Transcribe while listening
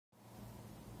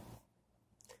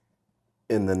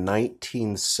In the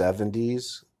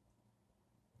 1970s,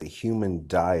 the human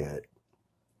diet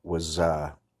was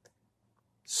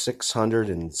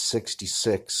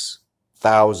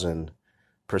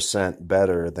 666,000%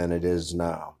 better than it is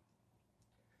now.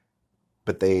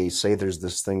 But they say there's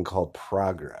this thing called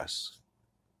progress.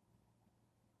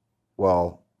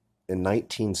 Well, in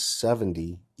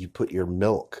 1970, you put your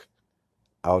milk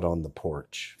out on the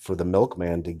porch for the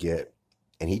milkman to get,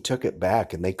 and he took it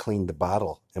back and they cleaned the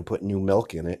bottle and put new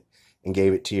milk in it and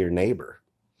gave it to your neighbor.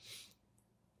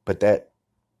 But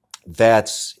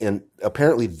that's in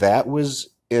apparently that was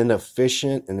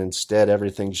inefficient, and instead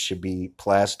everything should be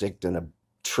plastic in a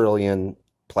trillion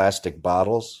plastic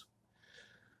bottles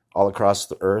all across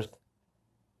the earth.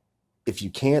 If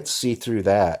you can't see through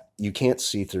that, you can't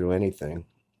see through anything.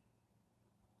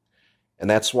 And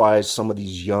that's why some of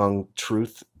these young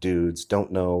truth dudes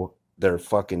don't know their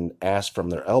fucking ass from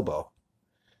their elbow,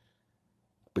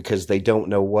 because they don't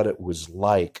know what it was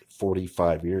like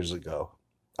 45 years ago.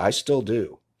 I still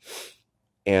do.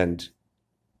 And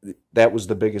that was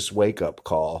the biggest wake-up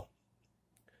call.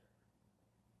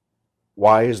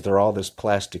 Why is there all this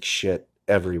plastic shit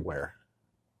everywhere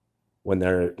when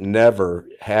there never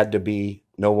had to be?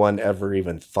 No one ever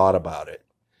even thought about it.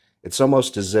 It's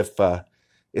almost as if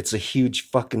it's a huge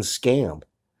fucking scam.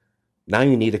 Now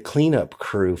you need a cleanup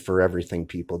crew for everything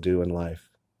people do in life.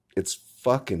 It's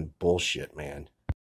fucking bullshit, man.